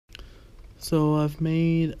So I've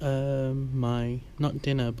made my not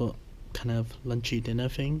dinner but kind of lunchy dinner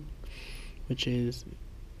thing, which is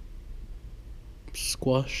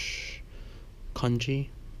squash congee,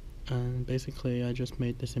 and basically I just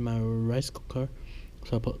made this in my rice cooker.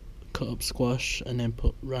 So I cut up squash and then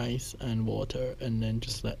put rice and water and then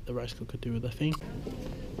just let the rice cooker do the thing.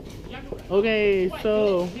 Okay,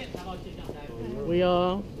 so we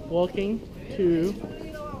are walking to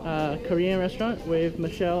a Korean restaurant with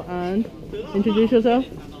Michelle and introduce yourself.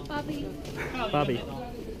 Bobby.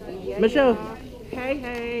 Yeah, Michelle. yeah.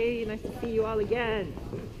 Hey, nice to see you all again.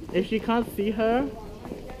 If you can't see her,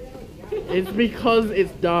 it's because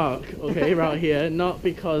it's dark, okay, right here, not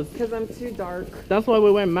because I'm too dark. That's why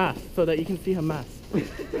we wear masks, so that you can see her mask.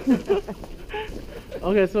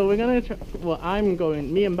 Okay, so we're gonna try,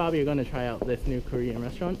 me and Bobby are gonna try out this new Korean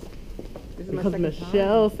restaurant. This is Because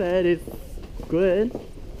Michelle said it's good,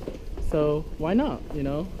 so why not, you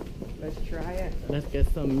know? Let's try it. Let's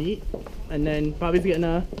get some meat, and then Bobby's getting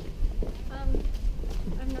a...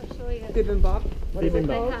 I'm not sure yet. Bibimbap? What is it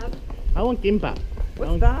Bibimbap. called? I want gimbap.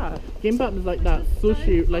 What's that? Gimbap is like that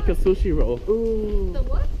sushi, like a sushi roll. Ooh. The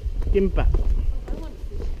what? Gimbap.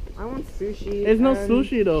 I want sushi. It's not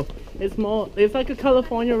sushi though. It's more. It's like a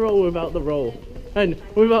California roll without the roll, and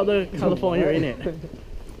without the California in it.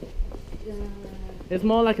 It's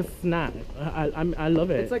more like a snack. I love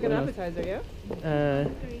it. It's like an appetizer, yeah?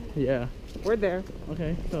 Yeah. We're there.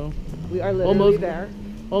 Okay, so We are literally Almost. there.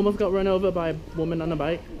 almost got run over by a woman on a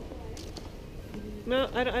bike. No,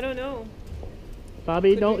 I don't know.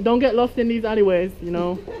 Bobby, don't get lost in these alleyways. You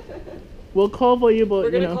know. We'll call for you, but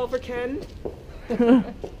We're gonna you know. call for Ken.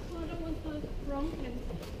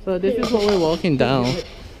 So this is what we're walking down.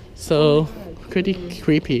 So pretty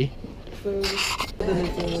creepy.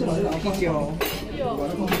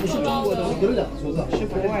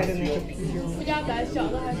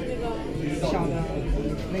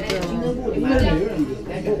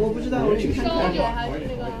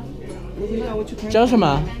叫什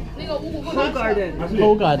么 Whole Garden.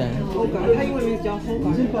 Whole Garden. 它英文名叫 Whole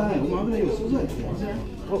Garden.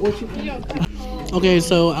 Okay,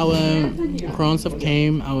 so our prawns have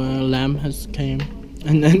came, our lamb has came,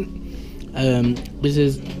 and then this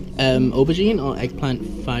is aubergine or eggplant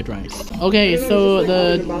fried rice. Okay, so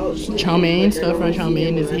the chow mein, stir fry chow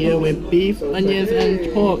mein is here with beef, onions,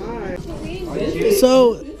 and pork.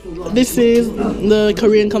 So this is the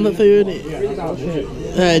Korean comfort food,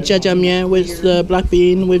 jjajangmyeon with the black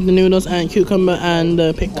bean, with the noodles and cucumber and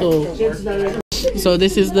the pickle. So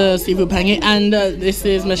this is the seafood pancake, and this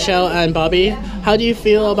is Michelle and Bobby. How do you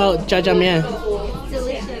feel about jjajangmyeon?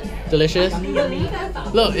 Delicious. Delicious?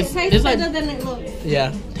 Look, it's like, better than it looks.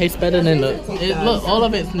 yeah, tastes better than it looks. Look, all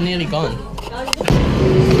of it's nearly gone.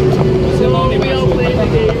 So we are playing the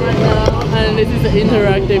game right now, and this is an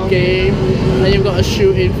interactive game, and you've got a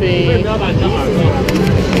shooting thing.